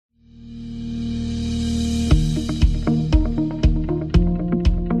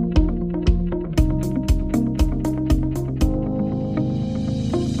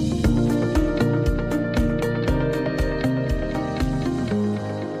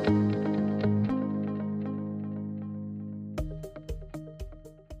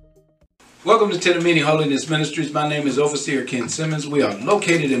Welcome to Tender Meeting Holiness Ministries. My name is Overseer Ken Simmons. We are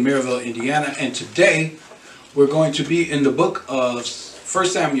located in Maryville, Indiana, and today we're going to be in the book of 1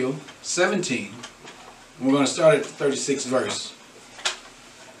 Samuel 17. We're going to start at the 36th verse.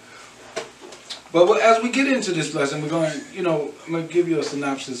 But as we get into this lesson, we're going to, I'm going to give you a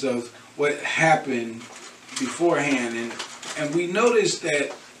synopsis of what happened beforehand. And we noticed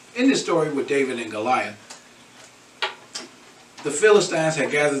that in the story with David and Goliath, the Philistines had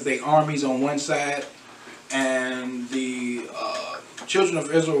gathered their armies on one side, and the children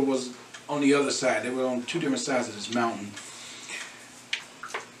of Israel was on the other side. They were on two different sides of this mountain.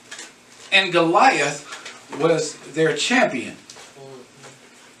 And Goliath was their champion.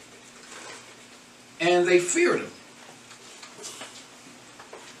 And they feared him.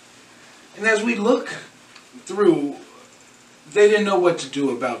 And as we look through, they didn't know what to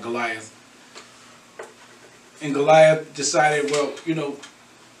do about Goliath. And Goliath decided, well,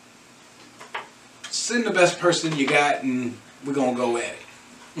 send the best person you got and we're going to go at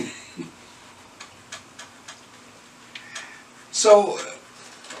it. So,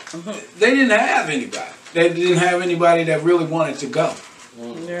 they didn't have anybody. They didn't have anybody that really wanted to go.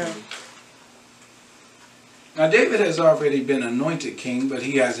 Yeah. Now, David has already been anointed king, but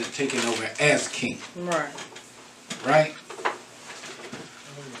he hasn't taken over as king. Right. Right?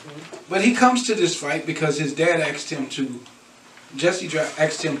 But he comes to this fight because his dad Jesse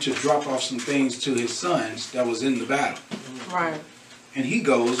asked him to drop off some things to his sons that was in the battle. Right. And he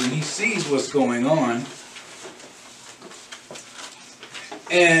goes and he sees what's going on.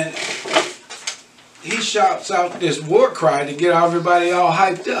 And he shouts out this war cry to get everybody all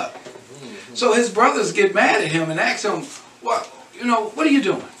hyped up. So his brothers get mad at him and ask him, what are you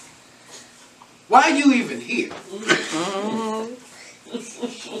doing? Why are you even here?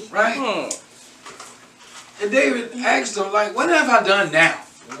 Right? And David asked him, what have I done now?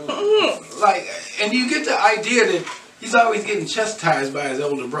 And you get the idea that he's always getting chastised by his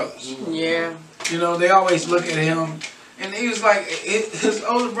older brothers. Yeah. They always look at him. And he was like, his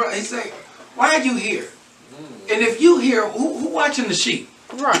older brother, he said, why are you here? And if you here, who watching the sheep?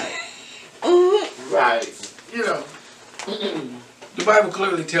 Right. Right. The Bible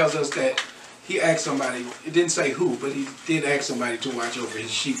clearly tells us that he asked somebody, it didn't say who, but he did ask somebody to watch over his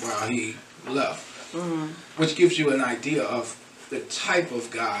sheep while he left. Which gives you an idea of the type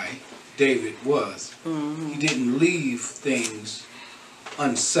of guy David was. He didn't leave things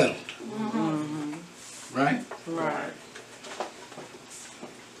unsettled. Right? Right.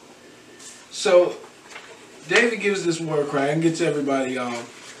 So, David gives this war cry and gets everybody all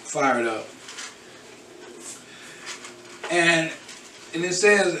fired up. And it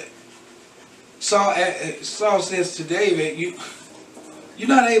says, Saul says to David, you're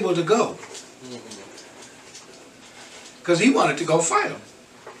not able to go. Because he wanted to go fight him.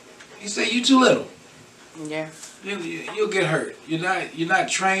 He said, you're too little. Yeah. You'll get hurt. You're not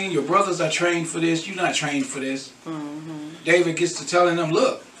trained. Your brothers are trained for this. You're not trained for this. David gets to telling them,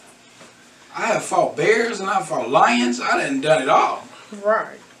 look, I have fought bears and I fought lions. I done done it all.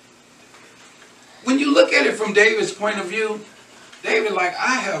 Right. When you look at it from David's point of view, David,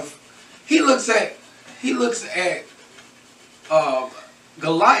 he looks at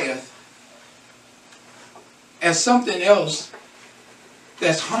Goliath as something else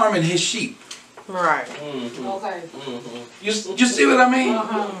that's harming his sheep. Right. Okay. You see what I mean?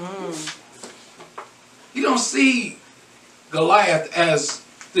 You don't see Goliath as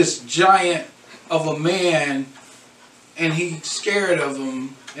this giant of a man and he's scared of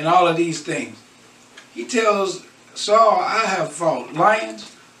him and all of these things. He tells Saul, I have fought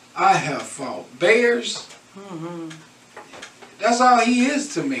lions, I have fought bears. That's all he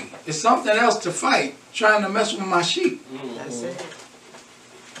is to me. It's something else to fight, trying to mess with my sheep. That's it.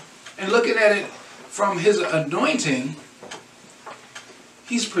 And looking at it from his anointing,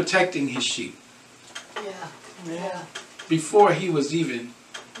 he's protecting his sheep. Yeah. Before he was even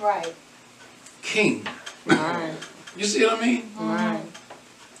Right. king. Right. You see what I mean? Right.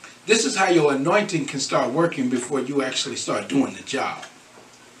 This is how your anointing can start working before you actually start doing the job.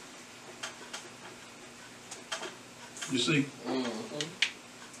 You see?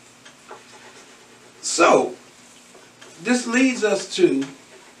 So, this leads us to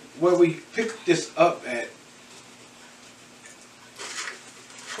where we pick this up at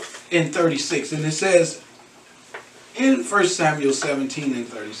in 36. And it says in 1 Samuel 17 and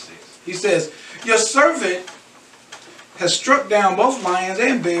 36, he says, your servant has struck down both lions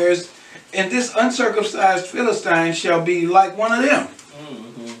and bears, and this uncircumcised Philistine shall be like one of them.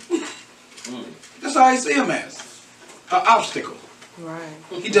 That's how I see him as. An obstacle. Right.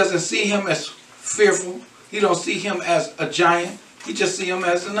 He doesn't see him as fearful. He don't see him as a giant. He just see him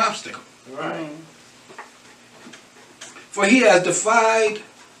as an obstacle. Right. For he has defied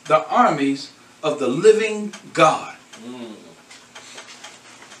the armies of the living God. Mm.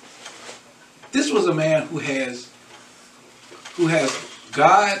 This was a man who has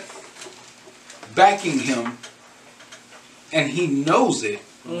God backing him, and he knows it,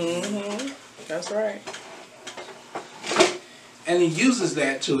 That's right. and he uses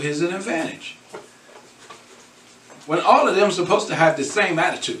that to his advantage. When all of them are supposed to have the same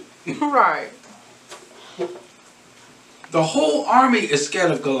attitude. Right. The whole army is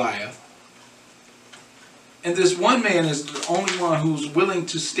scared of Goliath. And this one man is the only one who's willing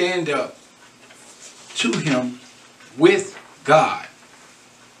to stand up to him with God.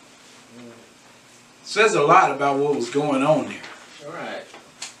 Says a lot about what was going on there. Right.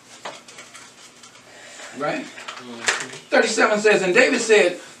 Right? 37 says, and David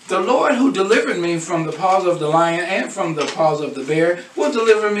said, the Lord who delivered me from the paws of the lion and from the paws of the bear will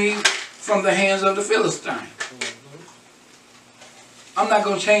deliver me from the hands of the Philistine. I'm not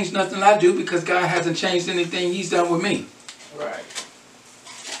going to change nothing I do because God hasn't changed anything he's done with me. Right.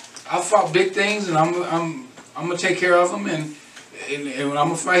 I fought big things, and I'm going to take care of them, and when I'm going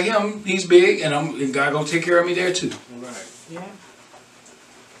to fight him, he's big, and God going to take care of me there too. Right. Yeah.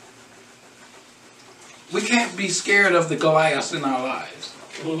 We can't be scared of the Goliaths in our lives.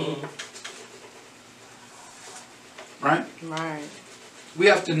 Right? Right. We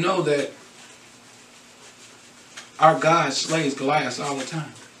have to know that our God slays Goliaths all the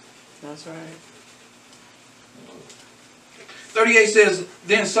time. That's right. 38 says,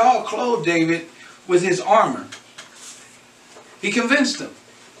 then Saul clothed David with his armor. He convinced him.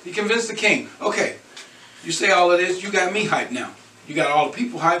 He convinced the king. Okay, you say all of this, you got me hyped now. You got all the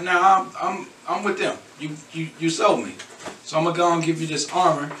people hyped now. I'm with them. You sold me. So I'm gonna go and give you this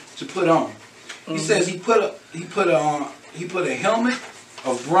armor to put on. He says he put a helmet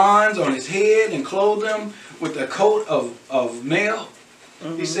of bronze on his head and clothed him with a coat of mail.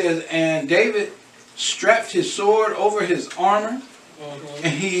 He says, and David strapped his sword over his armor,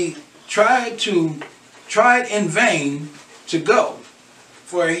 and he tried in vain to go,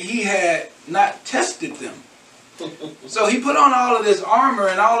 for he had not tested them. So he put on all of this armor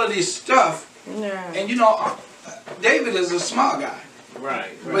and all of this stuff, Yeah. and you know, David is a small guy.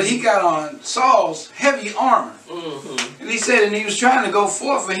 Right. But he got on Saul's heavy armor. And he said, and he was trying to go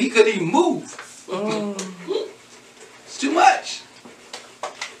forth, and he couldn't even move. It's too much.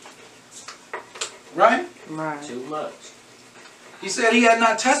 Right? Right. Too much. He said he had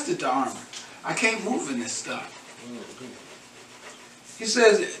not tested the armor. I can't move in this stuff. He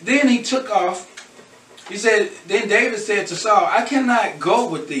says, then he took off. He said, then David said to Saul, I cannot go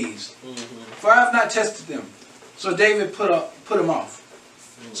with these, for I have not tested them. So David put him off.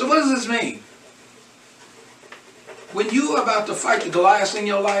 So what does this mean? When you are about to fight the Goliaths in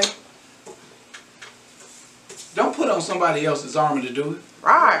your life, don't put on somebody else's armor to do it.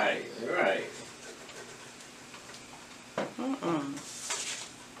 Right. Right.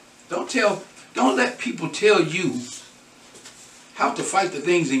 Don't let people tell you how to fight the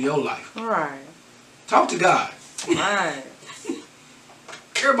things in your life. Right. Talk to God. Right.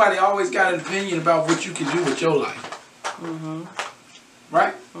 Everybody always got an opinion about what you can do with your life.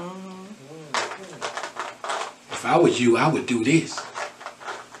 Right? If I was you, I would do this.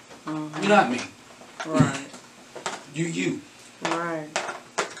 You're not me. Right. You. Right.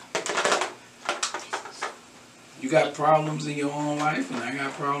 You got problems in your own life, and I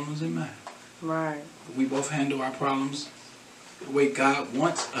got problems in mine. Right. We both handle our problems the way God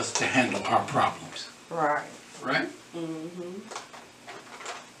wants us to handle our problems. Right. Right?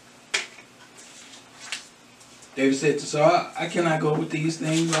 David said to Saul, I cannot go with these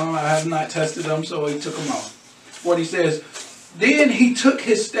things on. I have not tested them, so he took them off. What he says, then he took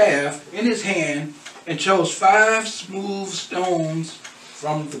his staff in his hand and chose 5 smooth stones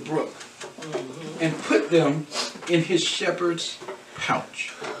from the brook and put them in his shepherd's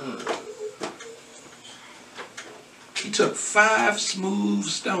pouch. He took 5 smooth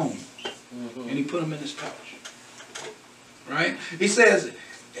stones and he put them in his pouch. Right? He says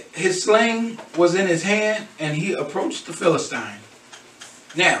his sling was in his hand and he approached the Philistine.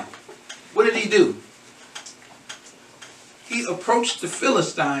 Now, what did he do? He approached the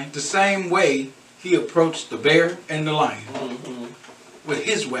Philistine the same way he approached the bear and the lion. With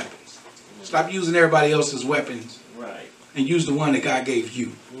his weapons. Stop using everybody else's weapons. Right. And use the one that God gave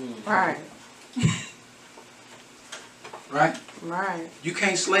you. Right. Right? Right. You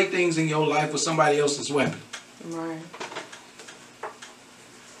can't slay things in your life with somebody else's weapon. Right.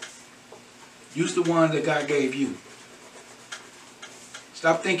 Use the one that God gave you.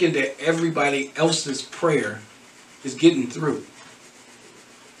 Stop thinking that everybody else's prayer is getting through.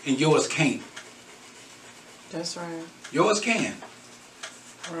 and yours can't. That's right. Yours can,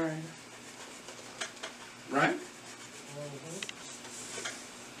 Right. right?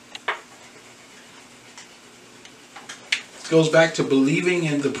 It goes back to believing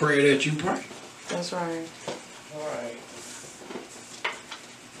in the prayer that you pray. That's right. Right.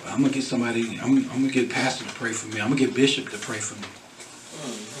 Well, I'm gonna get somebody. I'm gonna get pastor to pray for me. I'm gonna get bishop to pray for me.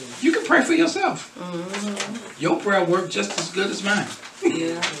 You can pray for yourself. Mm-hmm. Your prayer works just as good as mine.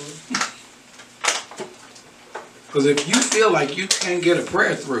 Yeah. Because if you feel like you can't get a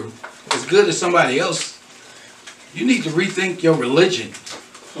prayer through as good as somebody else, you need to rethink your religion.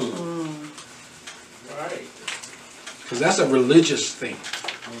 Right. Because that's a religious thing.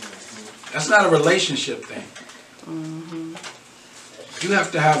 That's not a relationship thing. You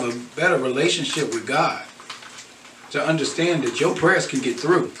have to have a better relationship with God to understand that your prayers can get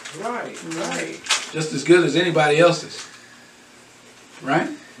through Right. Right. just as good as anybody else's. Right?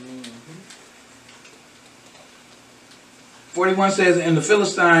 41 says, and the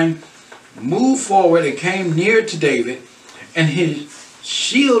Philistine moved forward and came near to David, and his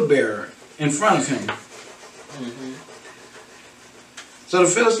shield bearer in front of him. So the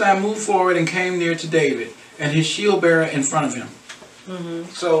Philistine moved forward and came near to David, and his shield bearer in front of him.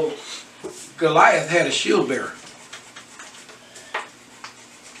 So Goliath had a shield bearer.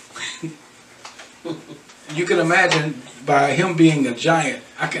 You can imagine, by him being a giant,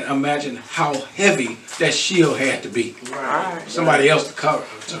 I can imagine how heavy that shield had to be. Right. Somebody else to cover,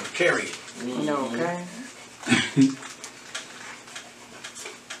 to carry it. Okay.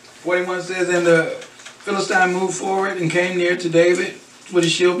 41 says, and the Philistine moved forward and came near to David with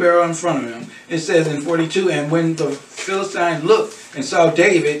his shield bearer in front of him. It says in 42, and when the Philistine looked and saw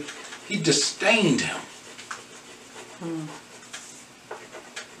David, he disdained him.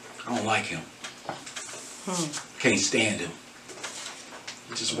 I don't like him. Can't stand him.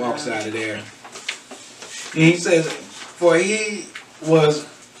 He just walks out of there. And he says, for he was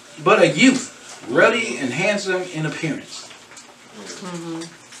but a youth, ruddy and handsome in appearance.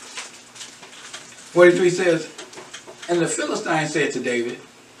 43 says, and the Philistine said to David,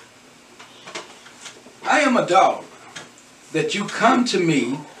 I am a dog, that you come to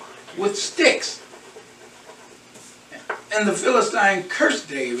me with sticks. And the Philistine cursed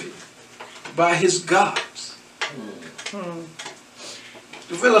David by his gods.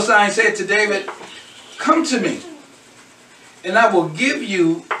 The Philistine said to David, come to me, and I will give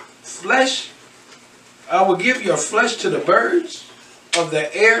you flesh. I will give your flesh to the birds of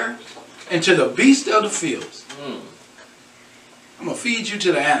the air and to the beasts of the fields. I'm going to feed you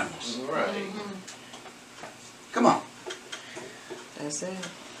to the animals. Right. Come on. That's it.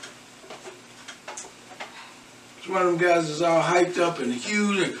 It's one of them guys that's all hyped up and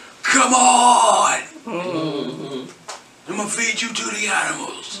huge and, come on! I'm going to feed you to the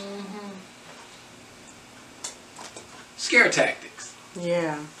animals. Scare tactics.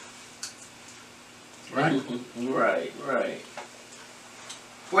 Yeah. Right? Right. Right.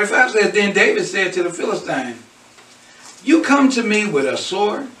 45 says, then David said to the Philistine, you come to me with a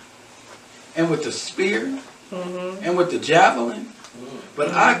sword and with the spear and with the javelin,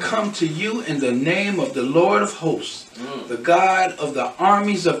 but I come to you in the name of the Lord of hosts, the God of the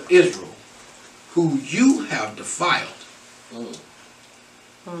armies of Israel, who you have defiled.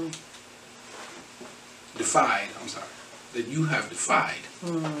 Defied, I'm sorry. That you have defied.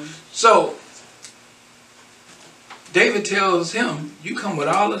 So, David tells him, you come with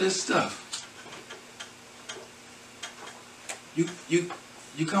all of this stuff. You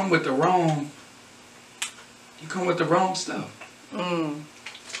come with the wrong, stuff.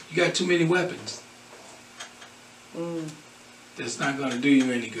 You got too many weapons. That's not going to do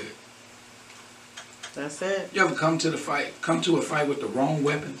you any good. That's it. You ever come to a fight with the wrong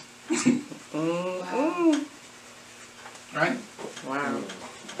weapons? Right? Wow.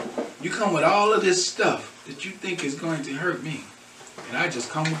 You come with all of this stuff that you think is going to hurt me. And I just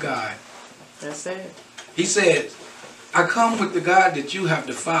come with God. That's it. He said, I come with the God that you have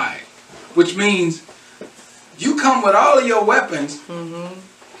defied. Which means you come with all of your weapons,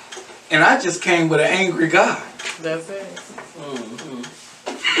 and I just came with an angry God. That's it.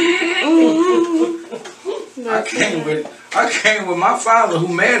 I came with my father who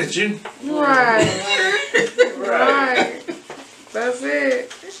mad at you. Right. Right. That's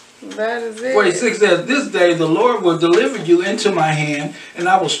it. That is it. 46 says, this day the Lord will deliver you into my hand, and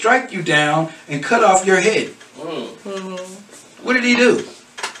I will strike you down and cut off your head. What did he do?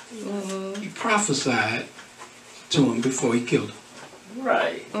 He prophesied to him before he killed him.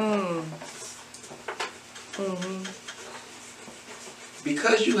 Right.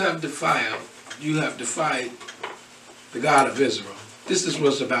 Because you have defied the God of Israel. this is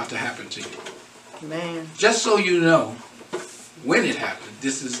what's about to happen to you. Man. Just so you know when it happened,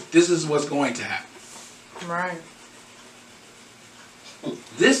 this is what's going to happen. Right.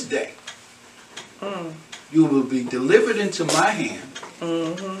 This day, Mm. you will be delivered into my hand,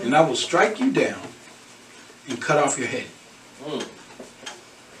 Mm-hmm. and I will strike you down and cut off your head. Mm.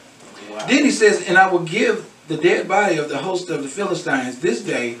 Wow. Then he says, and I will give the dead body of the host of the Philistines this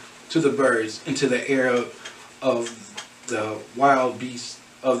day to the birds and to the air of the wild beasts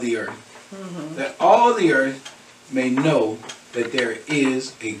of the earth, Mm-hmm. that all the earth may know that there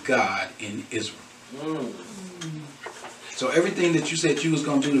is a God in Israel. Mm. So everything that you said you was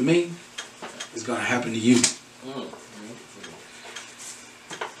going to do to me is going to happen to you. Mm.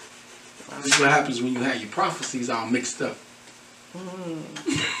 This is what happens when you have your prophecies all mixed up. Mm.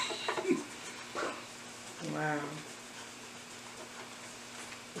 Wow.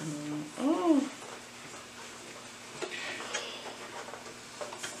 Mm.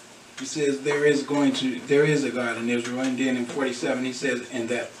 He says there is a God in Israel, and then in 47 he says, and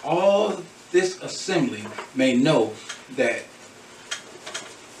that all this assembly may know that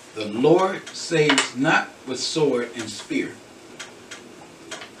the Lord saves not with sword and spear.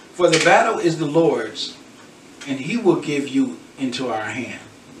 For the battle is the Lord's, and he will give you into our hand.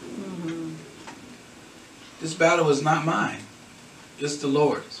 Mm-hmm. This battle is not mine. It's the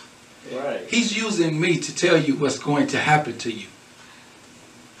Lord's. Right. He's using me to tell you what's going to happen to you.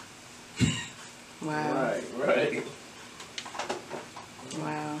 Wow. Right. Right.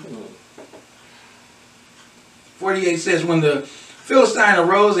 Wow. Mm. 48 says, when the Philistine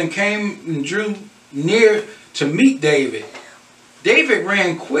arose and came and drew near to meet David, David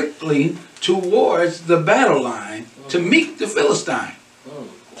ran quickly towards the battle line to meet the Philistine. Mm.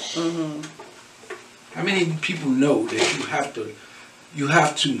 Mm-hmm. How many people know that you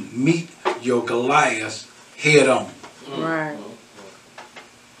have to meet your Goliath head on? Mm. Right.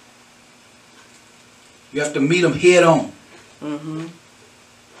 You have to meet him head on, Mm-hmm.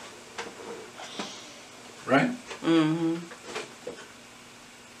 right? Mm-hmm.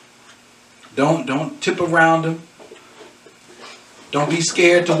 Don't tip around him. Don't be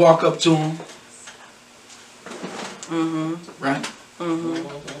scared to walk up to him, Mm-hmm. right?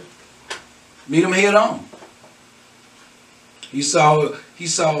 Mm-hmm. Meet him head on. He saw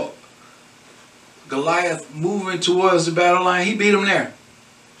Goliath moving towards the battle line. He beat him there.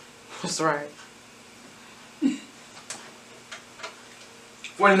 That's right.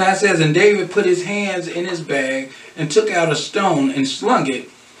 49 says, and David put his hands in his bag and took out a stone and slung it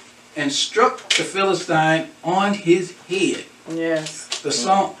and struck the Philistine on his head. Yes. The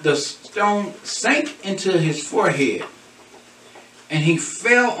stone sank into his forehead, and he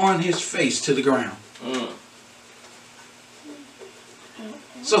fell on his face to the ground. Mm.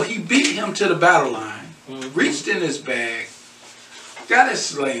 So he beat him to the battle line, Mhm. reached in his bag, got his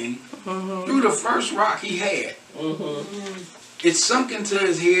sling, Mm-hmm. threw the first rock he had. Mm-hmm. It sunk into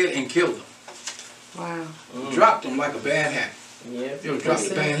his head and killed him. Wow. Mm. Dropped him like a bad habit. Yeah. You ever dropped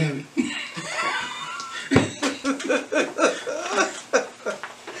a bad habit?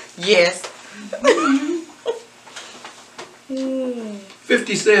 Yes.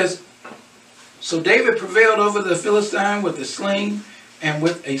 50 says, so David prevailed over the Philistine with a sling and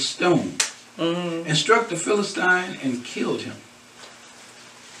with a stone, Mm-hmm. and struck the Philistine and killed him.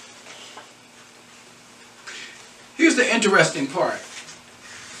 Here's the interesting part.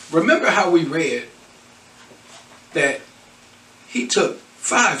 Remember how we read that he took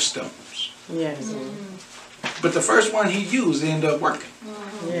 5 stones, Yes. but the first one he used ended up working.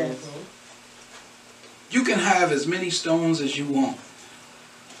 Yes. You can have as many stones as you want,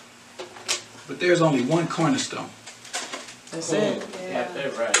 but there's only one cornerstone. That's it. Got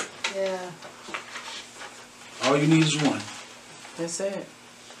that right. Yeah. All you need is one. That's it.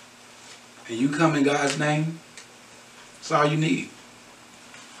 And you come in God's name, that's all you need.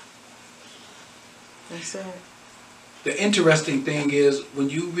 That's it. The interesting thing is when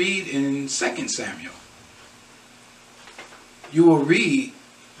you read in 2 Samuel, you will read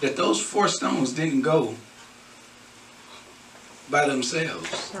that those 4 stones didn't go by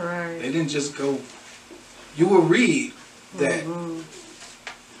themselves. Right. They didn't just go. You will read that Mm-hmm.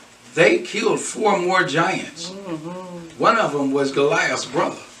 they killed 4 more giants. Mm-hmm. One of them was Goliath's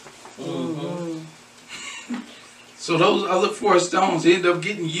brother. Mm-hmm. So those other 4 stones end up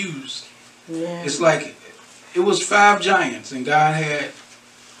getting used. Yeah. It's like it was 5 giants and God had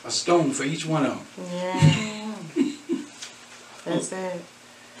a stone for each one of them. Yeah. That's it.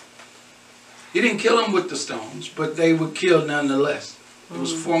 He didn't kill them with the stones, but they were killed nonetheless. There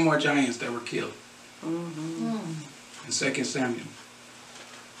was 4 more giants that were killed Mm-hmm. in 2 Samuel.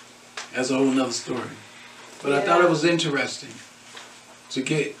 That's a whole nother story. But I thought it was interesting to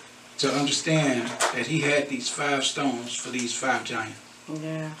get to understand that he had these 5 stones for these 5 giants.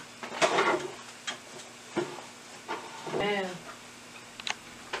 Yeah. Man.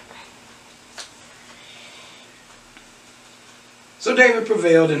 So David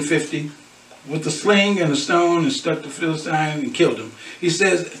prevailed in 50 with the sling and the stone and struck the Philistine and killed him. He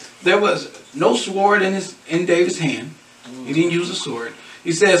says there was no sword in David's hand. He didn't use a sword.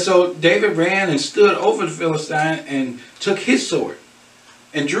 He says, so David ran and stood over the Philistine and took his sword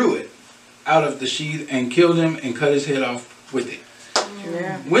and drew it out of the sheath and killed him and cut his head off with it.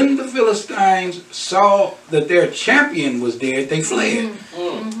 Yeah. When the Philistines saw that their champion was dead, they fled.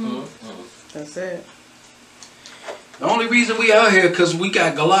 That's it. The only reason we out here because we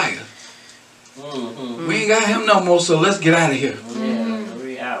got Goliath. We ain't got him no more, so let's get out of here. Yeah,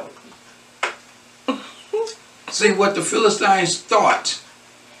 we out. See, what the Philistines thought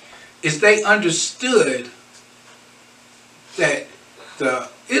is they understood that the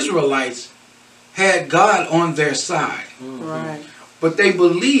Israelites had God on their side. Right. But they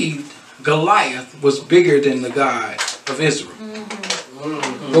believed Goliath was bigger than the God of Israel.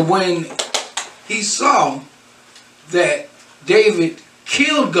 But when he saw that David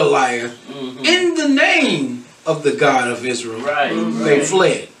killed Goliath in the name of the God of Israel, Right. they Right.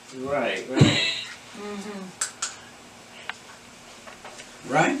 fled. Right. Right.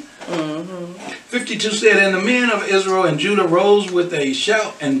 Right? 52 said, and the men of Israel and Judah rose with a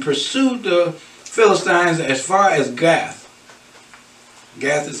shout and pursued the Philistines as far as Gath.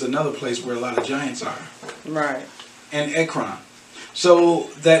 Gath is another place where a lot of giants are. Right. And Ekron. So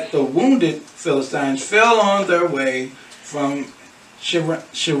that the wounded Philistines fell on their way from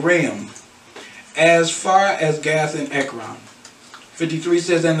Shiraim as far as Gath and Ekron. 53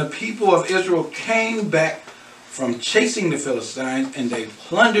 says, and the people of Israel came back from chasing the Philistines, and they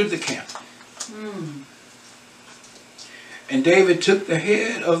plundered the camp. And David took the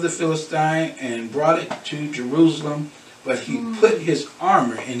head of the Philistine and brought it to Jerusalem, but he put his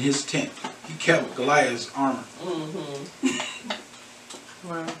armor in his tent. He kept Goliath's armor.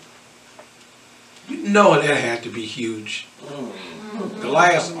 Wow. You know that had to be huge.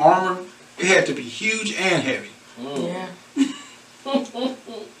 Goliath's armor, it had to be huge and heavy. Yeah.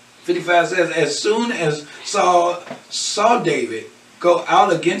 55 says, as soon as Saul saw David go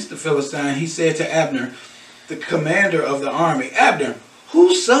out against the Philistine, he said to Abner, the commander of the army, Abner,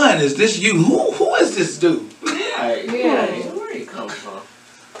 whose son is this you? Who is this dude? Right. Yeah. Where he come from?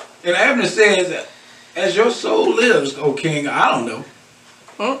 And Abner says, as your soul lives, O king, I don't know.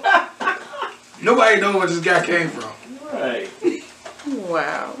 Nobody knows where this guy came from. Right.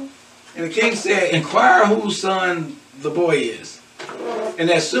 Wow. And the king said, inquire whose son the boy is. And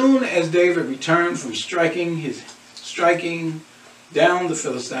as soon as David returned from striking down the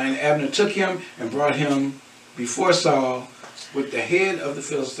Philistine, Abner took him and brought him before Saul with the head of the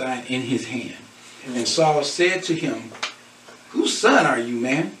Philistine in his hand. And Saul said to him, whose son are you,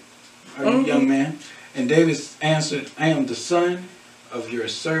 man? Are you young man? And David answered, I am the son of your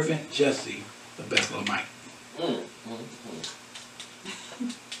servant Jesse, the Bethlehemite.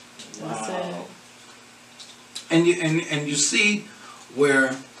 That's it. And you see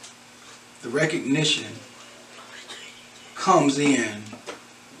where the recognition comes in,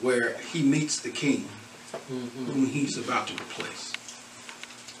 where he meets the king whom he's about to replace.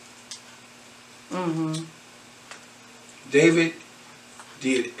 David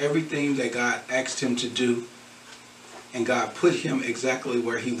did everything that God asked him to do, and God put him exactly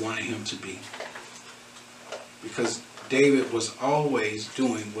where he wanted him to be. Because David was always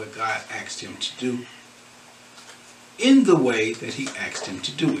doing what God asked him to do in the way that he asked him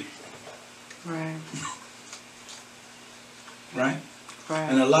to do it. Right. Right? Right.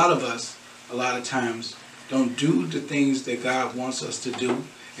 And a lot of us, a lot of times, don't do the things that God wants us to do.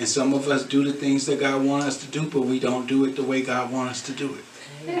 And some of us do the things that God wants us to do, but we don't do it the way God wants us to do it.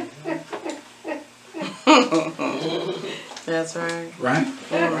 That's right. Right?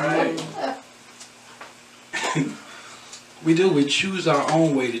 Right. We do. We choose our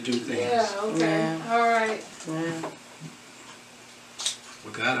own way to do things. Yeah, okay. Yeah. All right. Yeah.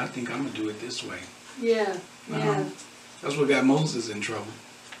 Well, God, I think I'm going to do it this way. Yeah. Yeah. That's what got Moses in trouble.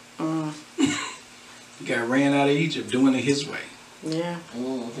 He got ran out of Egypt doing it his way. Yeah.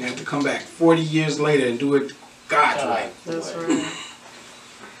 He had to come back 40 years later and do it God's way. That's right.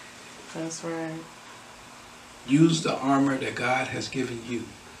 That's right. Use the armor that God has given you.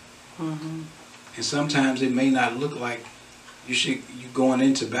 And sometimes it may not look like you going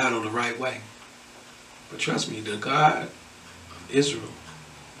into battle the right way. But trust me, the God of Israel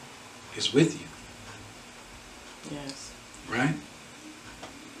is with you. Yes. Right?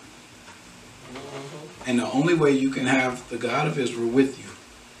 And the only way you can have the God of Israel with you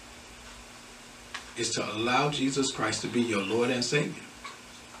is to allow Jesus Christ to be your Lord and Savior.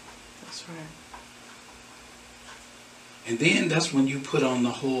 That's right. And then that's when you put on the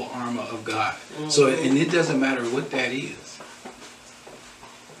whole armor of God. So, and it doesn't matter what that is.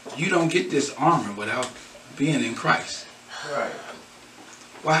 You don't get this armor without being in Christ. Right.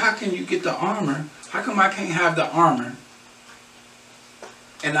 Well, how can you get the armor? How come I can't have the armor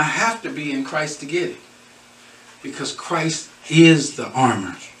and I have to be in Christ to get it? Because Christ is the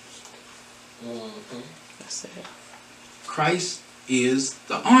armor. That's it. Christ is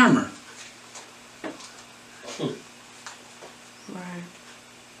the armor. Right.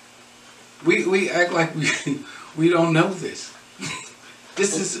 We act like we don't know this.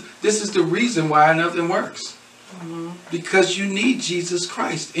 This is the reason why nothing works. Because you need Jesus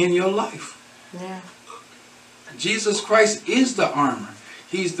Christ in your life. Yeah. Jesus Christ is the armor.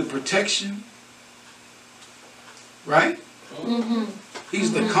 He's the protection. Right?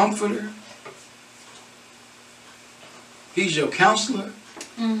 He's the comforter. He's your counselor.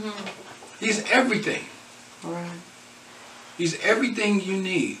 He's everything. Right. He's everything you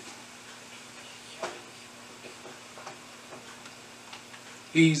need.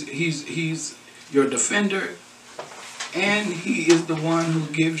 He's your defender, and he is the one who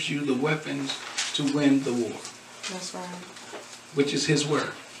gives you the weapons to win the war, That's right. which is his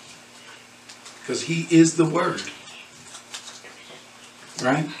word. Because he is the word.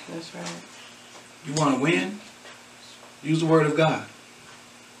 Right? That's right. You want to win? Use the word of God.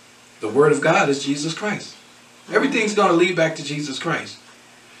 The word of God is Jesus Christ. Everything's going to lead back to Jesus Christ.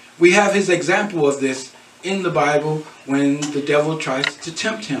 We have his example of this in the Bible when the devil tries to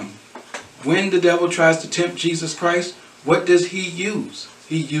tempt him. When the devil tries to tempt Jesus Christ, what does he use?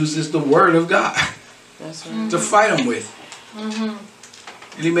 He uses the word of God That's right. to fight him with.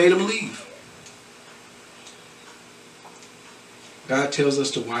 And he made him leave. God tells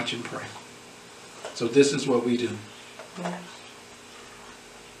us to watch and pray. So this is what we do. Yeah.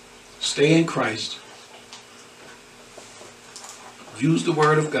 Stay in Christ. Use the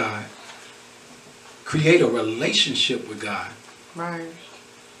word of God. Create a relationship with God. Right.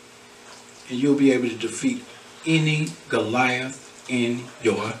 And you'll be able to defeat any Goliath in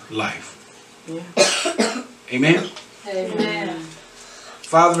your life. Yeah. Amen? Amen.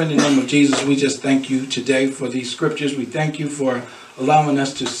 Father, in the name of Jesus, we just thank you today for these scriptures. We thank you for allowing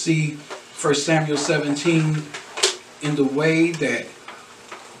us to see 1 Samuel 17 in the way that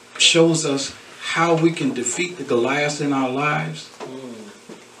shows us how we can defeat the Goliaths in our lives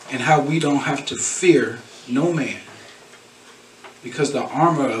and how we don't have to fear no man. Because the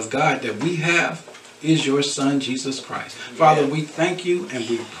armor of God that we have is your Son, Jesus Christ. Father, we thank you and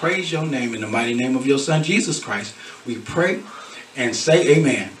we praise your name in the mighty name of your Son, Jesus Christ. We pray and say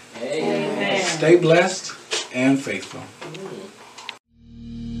amen. Amen. Stay blessed and faithful.